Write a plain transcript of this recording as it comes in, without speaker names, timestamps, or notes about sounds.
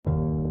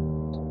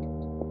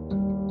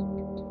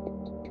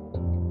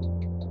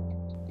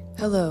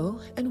Hello,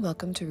 and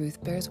welcome to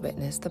Ruth Bears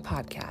Witness, the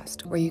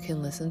podcast, where you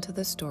can listen to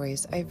the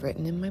stories I've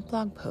written in my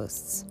blog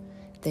posts.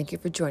 Thank you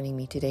for joining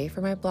me today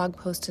for my blog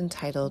post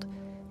entitled,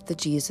 The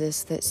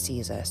Jesus That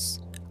Sees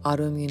Us,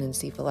 Autoimmune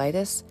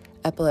Encephalitis,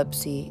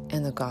 Epilepsy,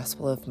 and the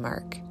Gospel of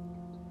Mark,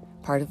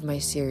 part of my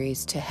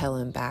series To Hell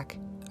and Back,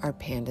 Our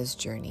Panda's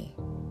Journey.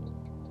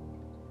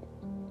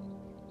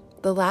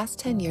 The last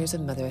 10 years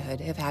of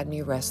motherhood have had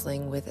me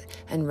wrestling with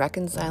and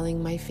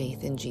reconciling my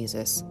faith in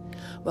Jesus,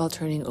 while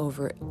turning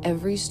over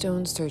every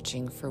stone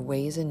searching for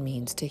ways and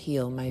means to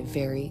heal my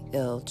very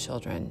ill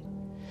children.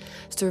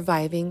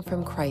 Surviving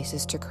from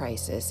crisis to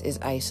crisis is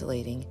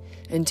isolating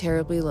and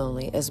terribly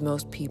lonely, as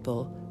most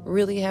people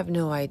really have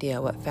no idea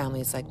what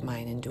families like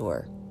mine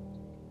endure.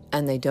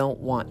 And they don't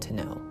want to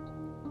know.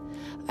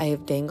 I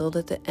have dangled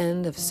at the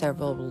end of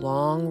several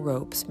long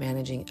ropes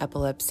managing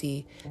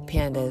epilepsy,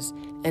 pandas,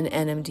 and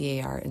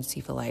NMDAR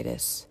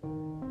encephalitis.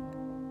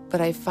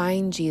 But I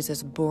find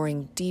Jesus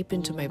boring deep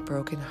into my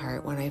broken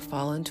heart when I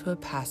fall into a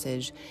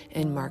passage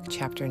in Mark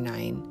chapter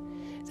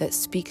 9 that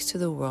speaks to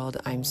the world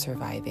I'm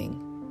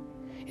surviving.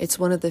 It's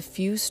one of the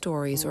few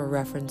stories or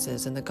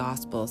references in the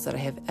Gospels that I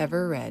have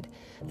ever read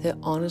that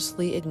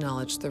honestly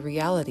acknowledge the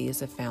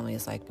realities of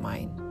families like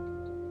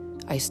mine.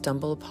 I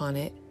stumble upon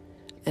it,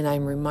 and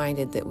I'm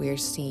reminded that we are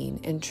seen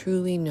and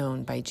truly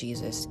known by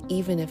Jesus,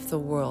 even if the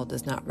world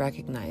does not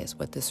recognize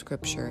what the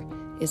scripture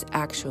is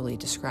actually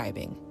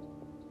describing.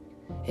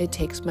 It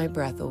takes my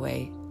breath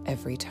away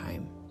every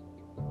time.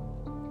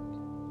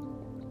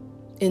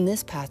 In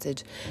this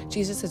passage,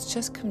 Jesus has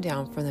just come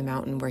down from the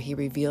mountain where he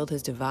revealed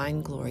his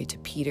divine glory to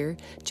Peter,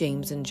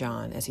 James, and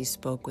John as he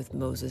spoke with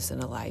Moses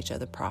and Elijah,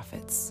 the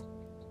prophets.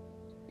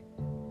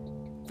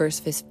 Verse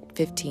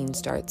 15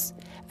 starts,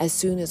 "As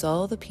soon as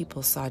all the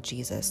people saw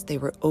Jesus, they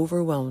were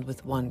overwhelmed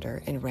with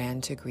wonder and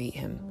ran to greet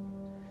him.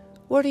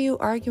 'What are you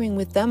arguing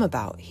with them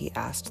about?' he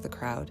asked the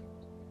crowd.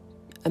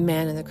 A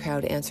man in the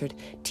crowd answered,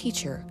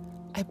 'Teacher,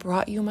 I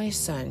brought you my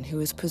son who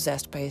is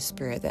possessed by a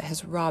spirit that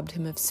has robbed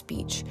him of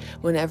speech.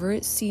 Whenever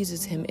it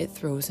seizes him, it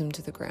throws him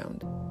to the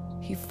ground.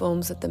 He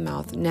foams at the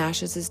mouth,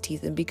 gnashes his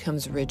teeth, and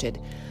becomes rigid.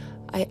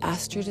 I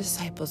asked your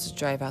disciples to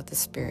drive out the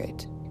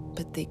spirit,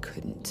 but they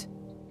couldn't.'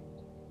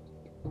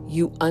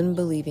 'You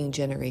unbelieving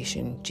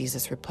generation,'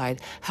 Jesus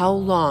replied, 'how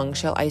long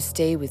shall I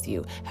stay with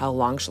you? How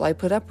long shall I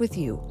put up with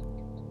you?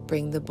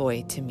 Bring the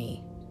boy to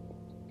me.'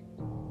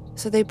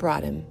 So they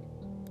brought him.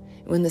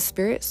 When the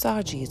spirit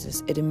saw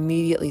Jesus, it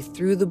immediately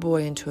threw the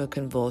boy into a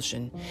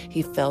convulsion.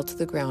 He fell to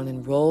the ground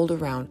and rolled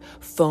around,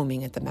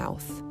 foaming at the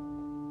mouth.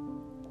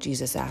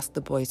 Jesus asked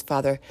the boy's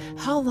father,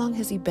 'How long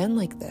has he been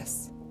like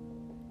this?'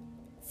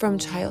 'From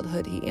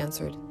childhood,' he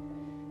answered.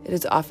 'It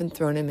has often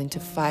thrown him into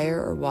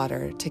fire or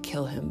water to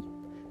kill him.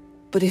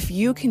 But if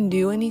you can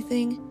do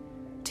anything,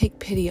 take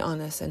pity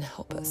on us and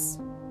help us.'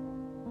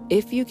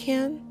 'If you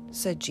can,'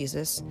 said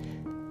Jesus,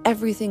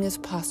 'everything is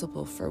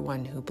possible for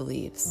one who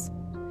believes.'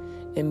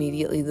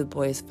 Immediately the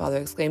boy's father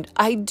exclaimed,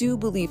 'I do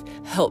believe.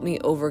 Help me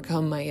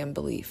overcome my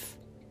unbelief.'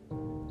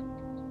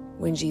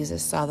 When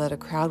Jesus saw that a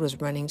crowd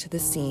was running to the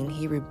scene,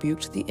 he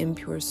rebuked the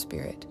impure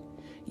spirit.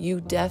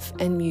 'You deaf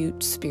and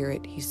mute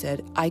spirit,' he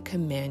said, 'I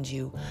command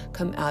you,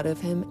 come out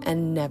of him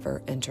and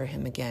never enter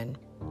him again.'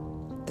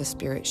 The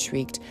spirit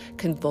shrieked,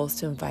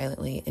 convulsed him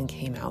violently, and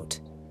came out.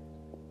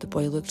 The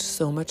boy looked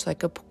so much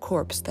like a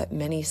corpse that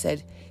many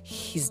said,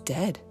 'He's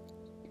dead.'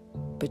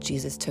 But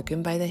Jesus took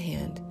him by the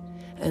hand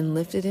and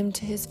lifted him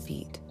to his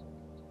feet,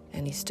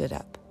 and he stood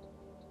up.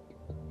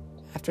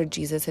 After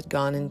Jesus had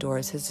gone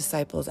indoors, his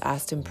disciples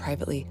asked him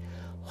privately,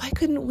 'Why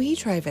couldn't we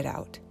drive it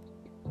out?'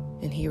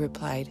 And he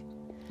replied,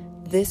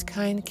 'This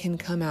kind can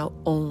come out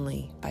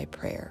only by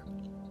prayer.'"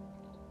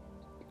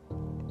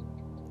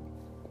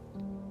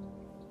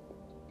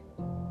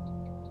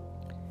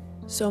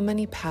 So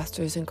many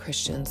pastors and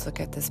Christians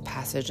look at this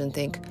passage and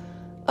think,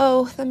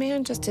 "Oh, the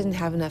man just didn't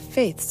have enough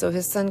faith, so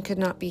his son could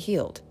not be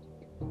healed."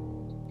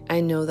 I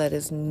know that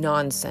is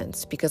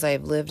nonsense because I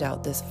have lived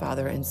out this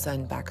father and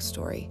son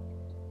backstory.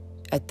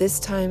 At this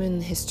time in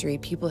history,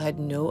 people had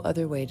no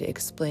other way to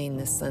explain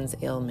this son's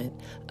ailment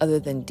other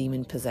than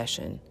demon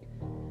possession.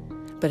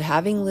 But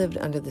having lived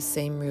under the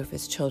same roof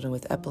as children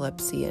with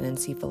epilepsy and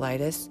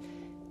encephalitis,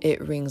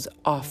 it rings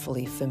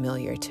awfully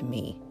familiar to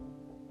me.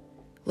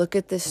 Look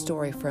at this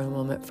story for a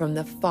moment from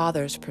the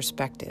father's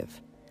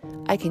perspective.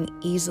 I can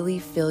easily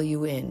fill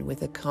you in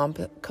with a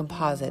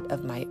composite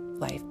of my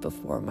life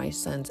before my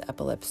son's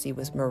epilepsy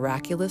was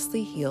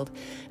miraculously healed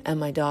and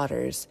my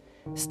daughter's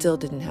still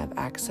didn't have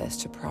access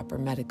to proper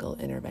medical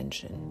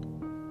intervention.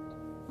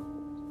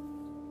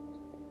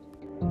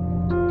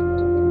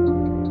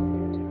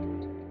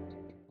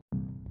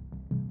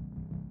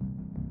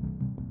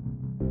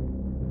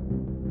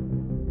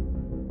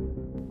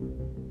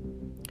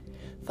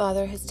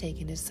 Father has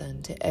taken his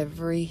son to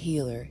every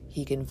healer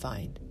he can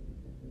find.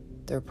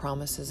 Their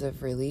promises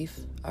of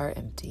relief are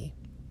empty.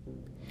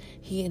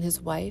 He and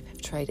his wife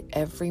have tried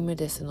every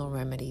medicinal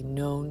remedy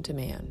known to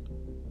man.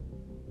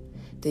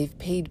 They've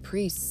paid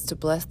priests to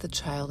bless the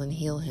child and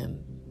heal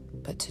him,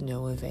 but to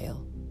no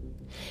avail.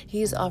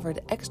 He is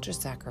offered extra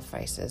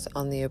sacrifices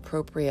on the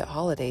appropriate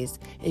holidays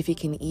if he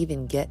can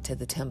even get to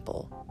the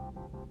temple.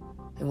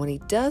 And when he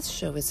does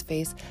show his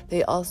face,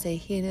 they all say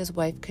he and his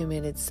wife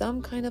committed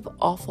some kind of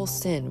awful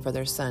sin for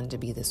their son to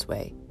be this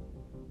way,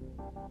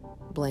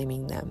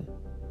 blaming them.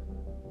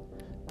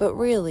 But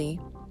really,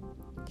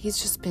 he's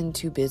just been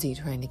too busy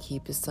trying to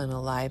keep his son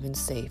alive and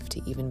safe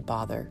to even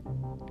bother.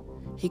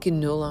 He can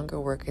no longer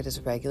work at his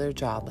regular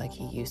job like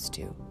he used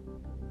to.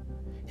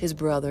 His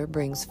brother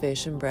brings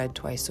fish and bread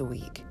twice a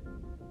week.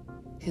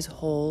 His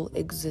whole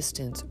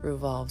existence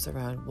revolves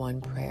around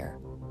one prayer: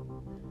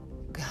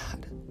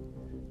 God,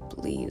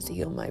 please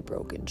heal my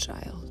broken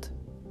child.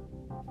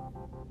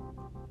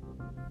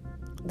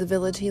 The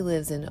village he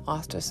lives in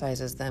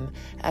ostracizes them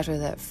after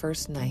that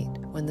first night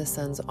when the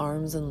son's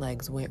arms and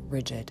legs went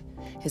rigid.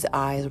 His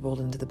eyes rolled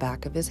into the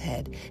back of his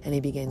head, and he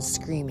began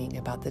screaming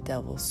about the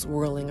devil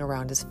swirling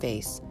around his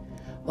face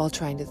while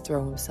trying to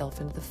throw himself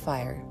into the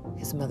fire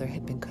his mother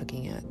had been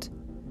cooking at.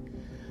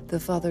 The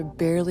father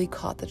barely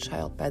caught the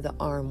child by the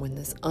arm when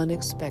this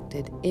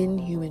unexpected,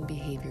 inhuman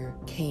behavior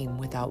came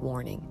without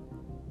warning.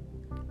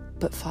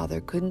 But father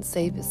couldn't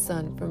save his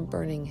son from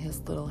burning his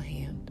little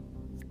hand.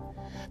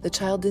 The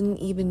child didn't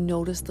even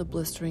notice the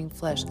blistering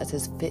flesh as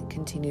his fit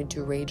continued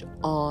to rage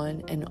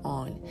on,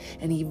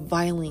 and he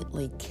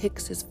violently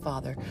kicks his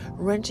father,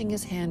 wrenching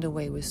his hand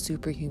away with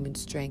superhuman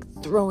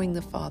strength, throwing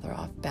the father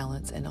off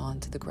balance and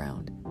onto the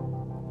ground.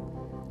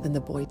 Then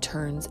the boy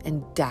turns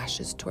and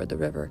dashes toward the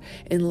river.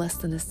 In less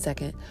than a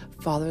second,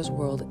 father's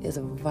world is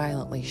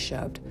violently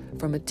shoved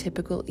from a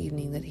typical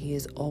evening that he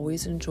has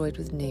always enjoyed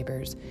with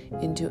neighbors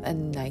into a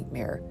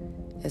nightmare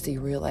as he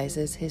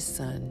realizes his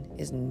son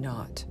is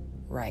not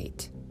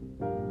right.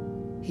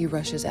 He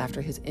rushes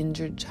after his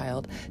injured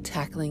child,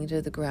 tackling it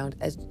to the ground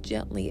as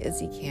gently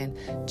as he can,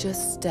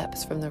 just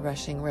steps from the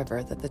rushing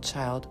river that the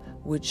child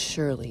would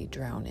surely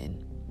drown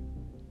in.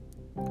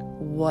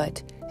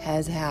 What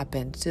has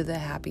happened to the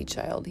happy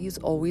child he's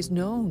always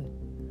known?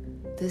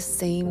 This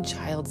same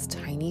child's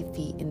tiny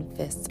feet and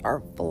fists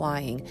are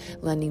flying,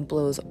 landing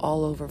blows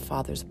all over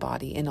father's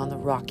body and on the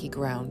rocky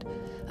ground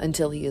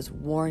until he is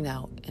worn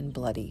out and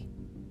bloody.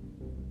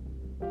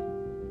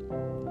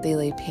 They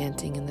lay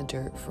panting in the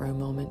dirt for a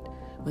moment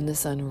when the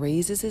son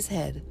raises his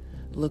head,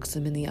 looks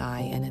him in the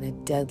eye, and in a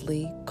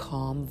deadly,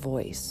 calm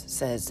voice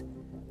says,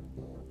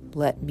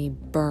 "Let me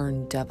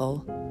burn,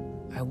 devil.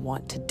 I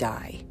want to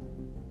die."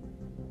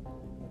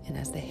 And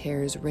as the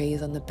hairs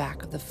raise on the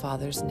back of the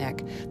father's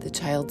neck, the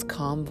child's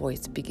calm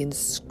voice begins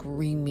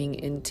screaming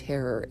in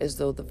terror as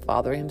though the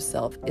father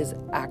himself is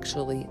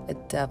actually a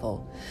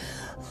devil.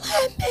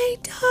 "Let me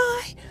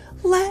die!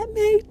 Let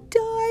me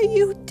die,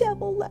 you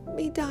devil! Let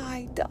me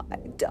die,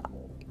 die, die!"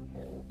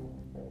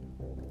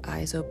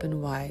 Eyes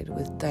open wide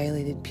with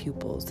dilated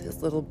pupils,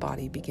 his little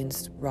body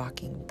begins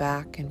rocking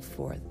back and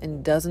forth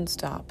and doesn't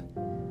stop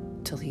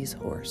till he's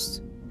hoarse.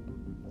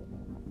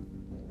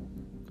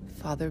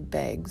 Father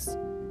begs.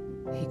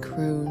 He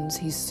croons,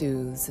 he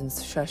soothes and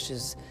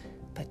shushes,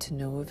 but to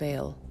no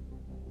avail.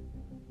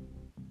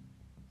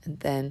 And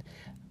then,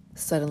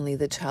 suddenly,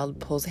 the child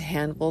pulls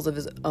handfuls of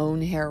his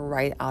own hair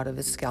right out of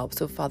his scalp,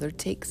 so father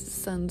takes his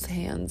son's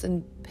hands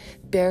and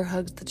bear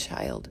hugs the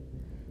child.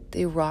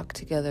 They rock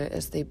together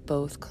as they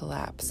both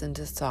collapse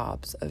into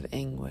sobs of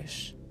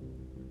anguish.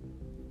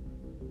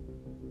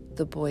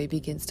 The boy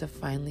begins to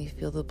finally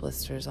feel the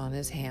blisters on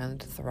his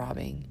hand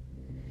throbbing,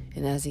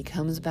 and as he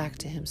comes back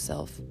to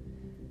himself,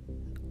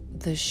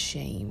 the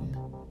shame,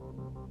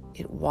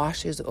 it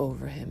washes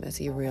over him as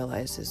he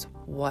realizes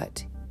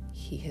what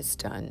he has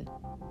done.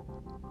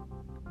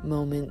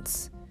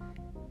 Moments,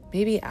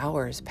 maybe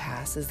hours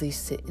pass as they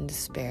sit in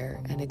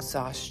despair and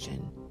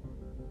exhaustion.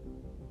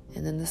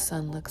 And then the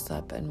son looks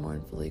up and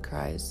mournfully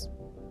cries,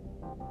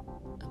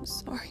 "I'm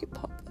sorry,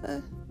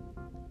 Papa.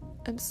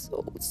 I'm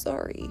so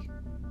sorry.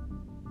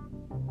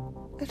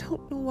 I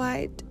don't know why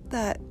I did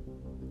that.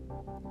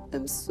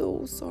 I'm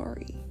so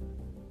sorry."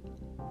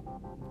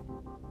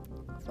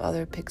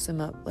 Father picks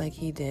him up like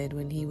he did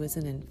when he was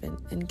an infant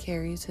and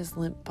carries his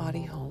limp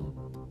body home.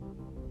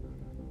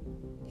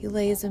 He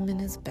lays him in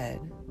his bed.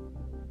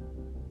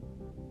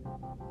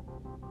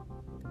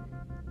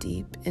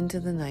 Deep into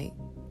the night,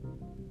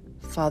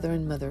 father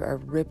and mother are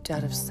ripped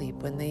out of sleep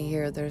when they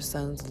hear their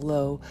son's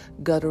low,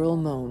 guttural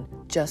moan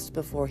just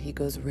before he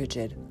goes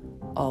rigid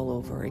all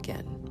over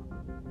again.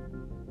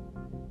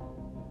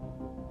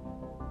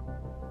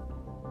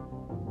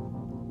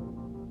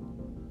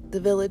 The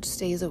village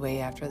stays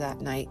away after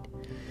that night.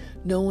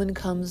 No one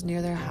comes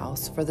near their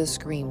house for the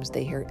screams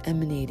they hear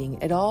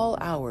emanating at all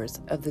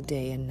hours of the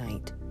day and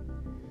night.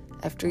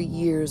 After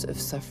years of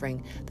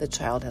suffering, the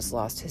child has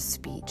lost his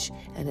speech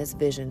and his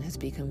vision has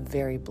become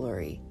very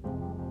blurry.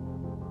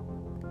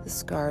 The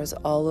scars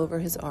all over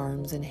his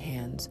arms and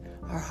hands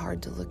are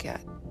hard to look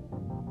at.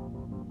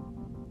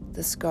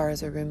 The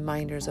scars are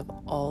reminders of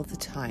all the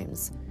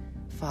times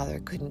father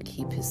couldn't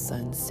keep his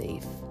son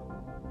safe.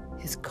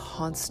 His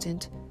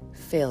constant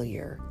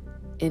failure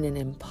in an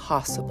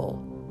impossible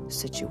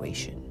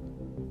situation.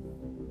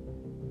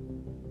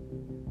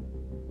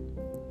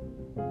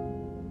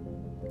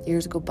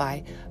 Years go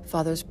by,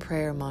 Father's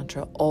prayer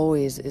mantra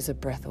always is a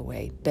breath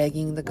away,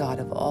 begging the God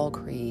of all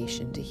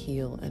creation to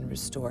heal and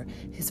restore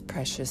his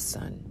precious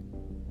son.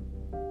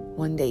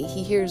 One day,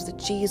 he hears that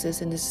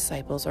Jesus and his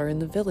disciples are in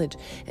the village,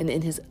 and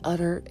in his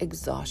utter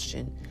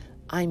exhaustion,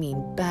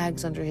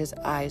 bags under his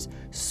eyes,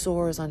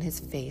 sores on his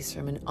face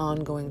from an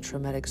ongoing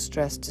traumatic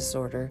stress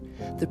disorder,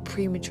 the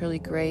prematurely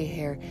gray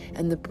hair,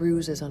 and the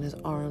bruises on his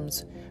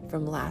arms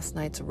from last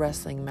night's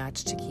wrestling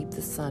match to keep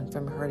the son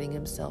from hurting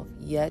himself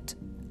yet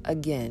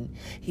again,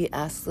 he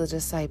asks the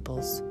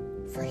disciples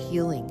for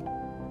healing.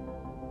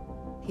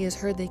 He has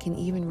heard they can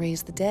even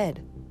raise the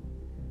dead.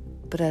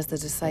 But as the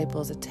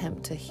disciples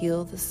attempt to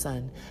heal the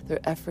son, their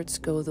efforts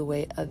go the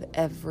way of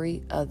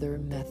every other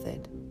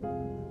method: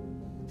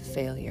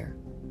 failure.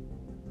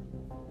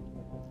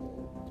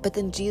 But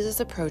then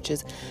Jesus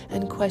approaches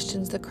and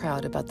questions the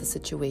crowd about the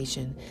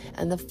situation,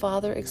 and the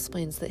father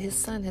explains that his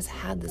son has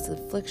had this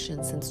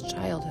affliction since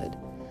childhood.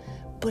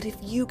 But if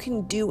you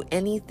can do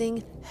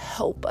anything,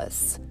 help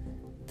us.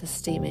 The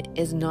statement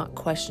is not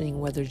questioning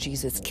whether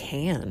Jesus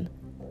can.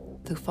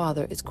 The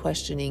father is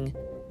questioning,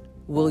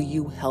 will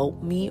you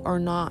help me or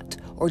not?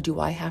 Or do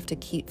I have to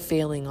keep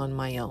failing on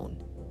my own?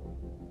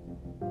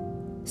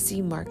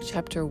 See Mark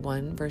chapter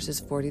 1, verses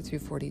 40 through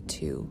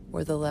 42,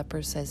 where the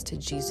leper says to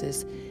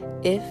Jesus,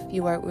 if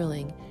you are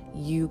willing,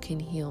 you can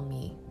heal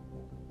me.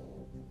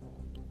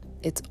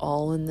 It's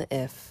all in the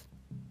if.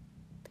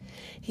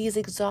 He is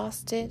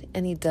exhausted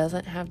and he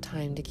doesn't have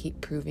time to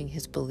keep proving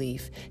his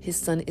belief. His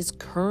son is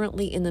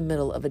currently in the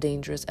middle of a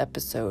dangerous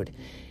episode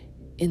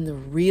in the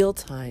real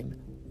time,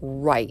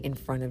 right in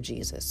front of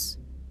Jesus.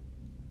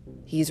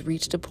 He's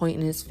reached a point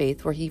in his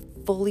faith where he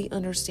fully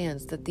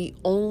understands that the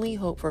only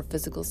hope for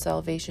physical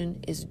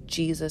salvation is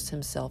Jesus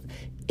himself,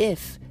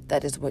 if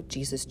that is what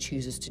Jesus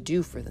chooses to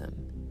do for them.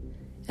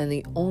 And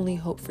the only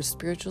hope for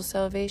spiritual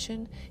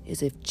salvation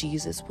is if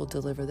Jesus will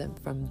deliver them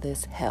from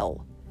this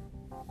hell.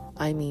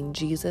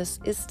 Jesus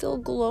is still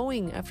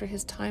glowing after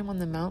his time on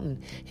the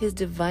mountain. His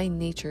divine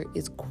nature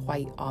is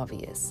quite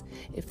obvious.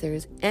 If there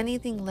is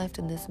anything left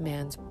in this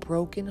man's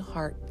broken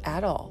heart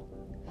at all,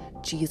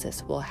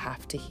 Jesus will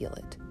have to heal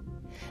it.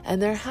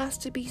 And there has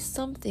to be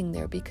something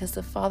there because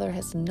the Father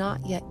has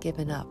not yet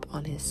given up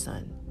on his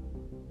son.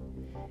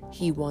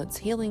 He wants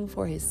healing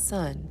for his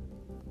son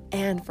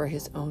and for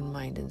his own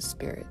mind and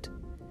spirit.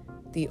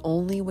 The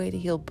only way to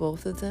heal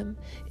both of them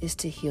is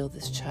to heal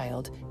this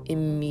child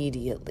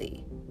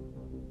immediately.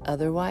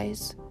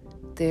 Otherwise,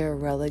 they are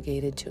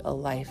relegated to a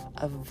life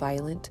of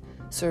violent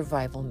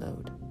survival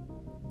mode.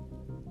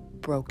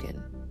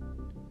 Broken.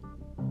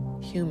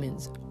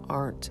 Humans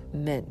aren't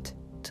meant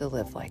to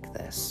live like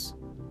this.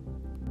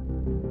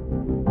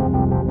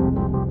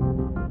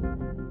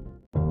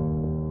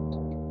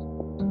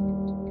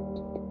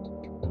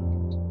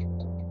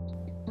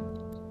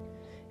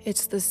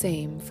 It's the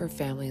same for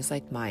families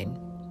like mine.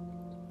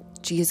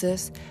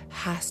 Jesus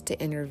has to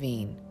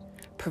intervene,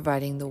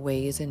 providing the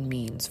ways and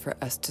means for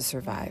us to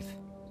survive,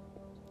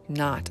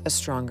 not a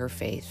stronger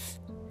faith.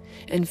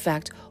 In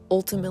fact,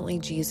 ultimately,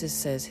 Jesus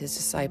says his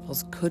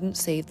disciples couldn't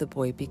save the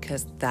boy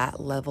because that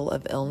level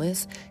of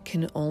illness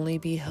can only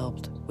be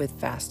helped with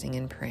fasting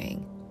and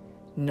praying,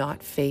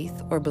 not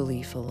faith or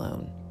belief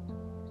alone.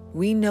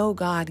 We know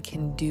God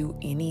can do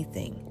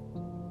anything,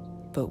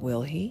 but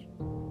will he?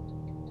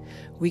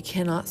 We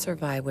cannot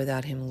survive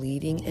without him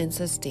leading and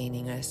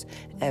sustaining us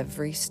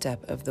every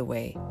step of the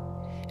way.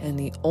 And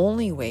the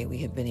only way we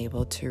have been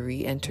able to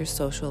re-enter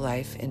social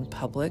life in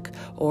public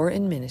or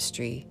in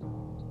ministry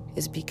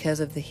is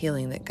because of the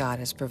healing that God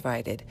has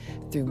provided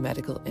through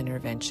medical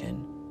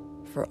intervention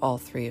for all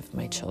three of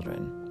my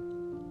children.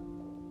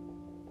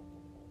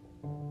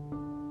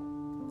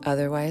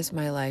 Otherwise,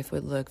 my life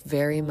would look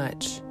very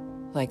much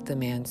like the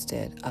man's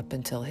did up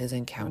until his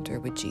encounter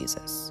with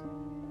Jesus.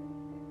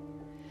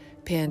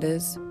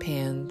 Pandas,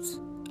 PANS,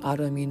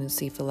 autoimmune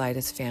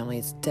encephalitis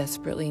families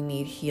desperately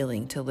need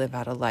healing to live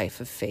out a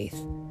life of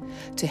faith,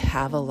 to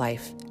have a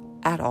life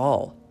at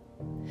all.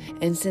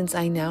 And since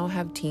I now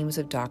have teams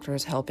of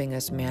doctors helping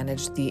us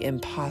manage the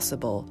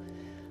impossible,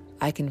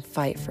 I can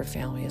fight for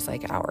families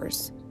like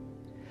ours.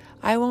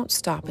 I won't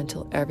stop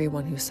until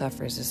everyone who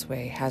suffers this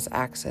way has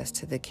access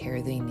to the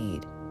care they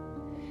need.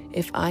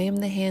 If I am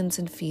the hands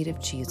and feet of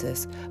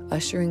Jesus,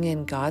 ushering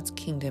in God's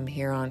kingdom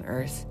here on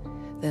earth,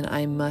 then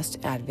I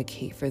must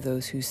advocate for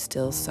those who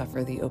still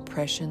suffer the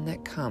oppression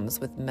that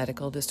comes with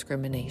medical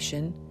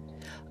discrimination,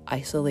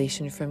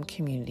 isolation from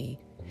community,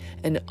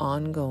 and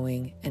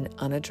ongoing and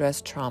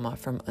unaddressed trauma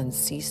from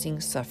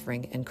unceasing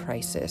suffering and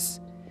crisis,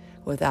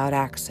 without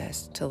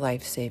access to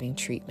life-saving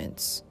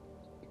treatments.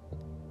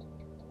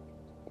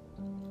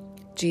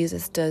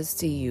 Jesus does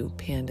see you,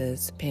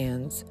 pandas,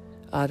 PANS,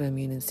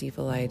 autoimmune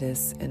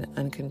encephalitis, and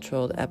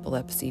uncontrolled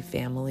epilepsy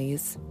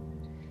families.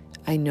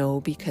 I know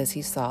because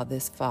he saw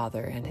this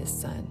father and his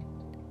son.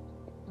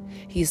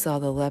 He saw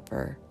the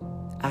leper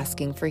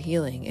asking for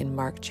healing in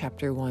Mark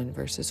chapter 1,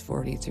 verses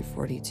 40 through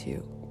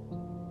 42.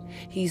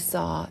 He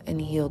saw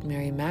and healed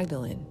Mary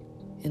Magdalene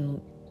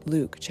in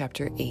Luke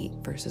chapter 8,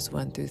 verses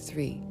 1 through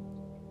 3.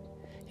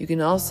 You can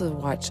also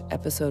watch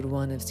episode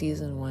 1 of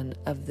season 1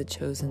 of the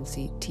Chosen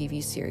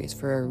TV series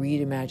for a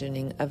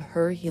reimagining of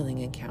her healing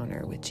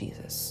encounter with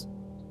Jesus.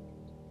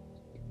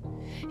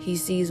 He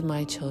sees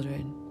my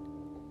children,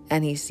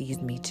 and he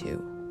sees me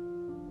too.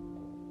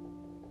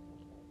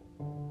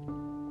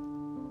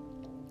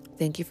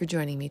 Thank you for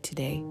joining me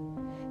today.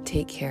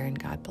 Take care and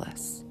God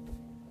bless.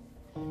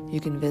 You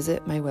can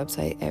visit my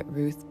website at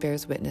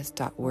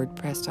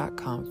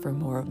ruthbearswitness.wordpress.com for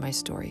more of my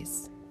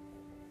stories.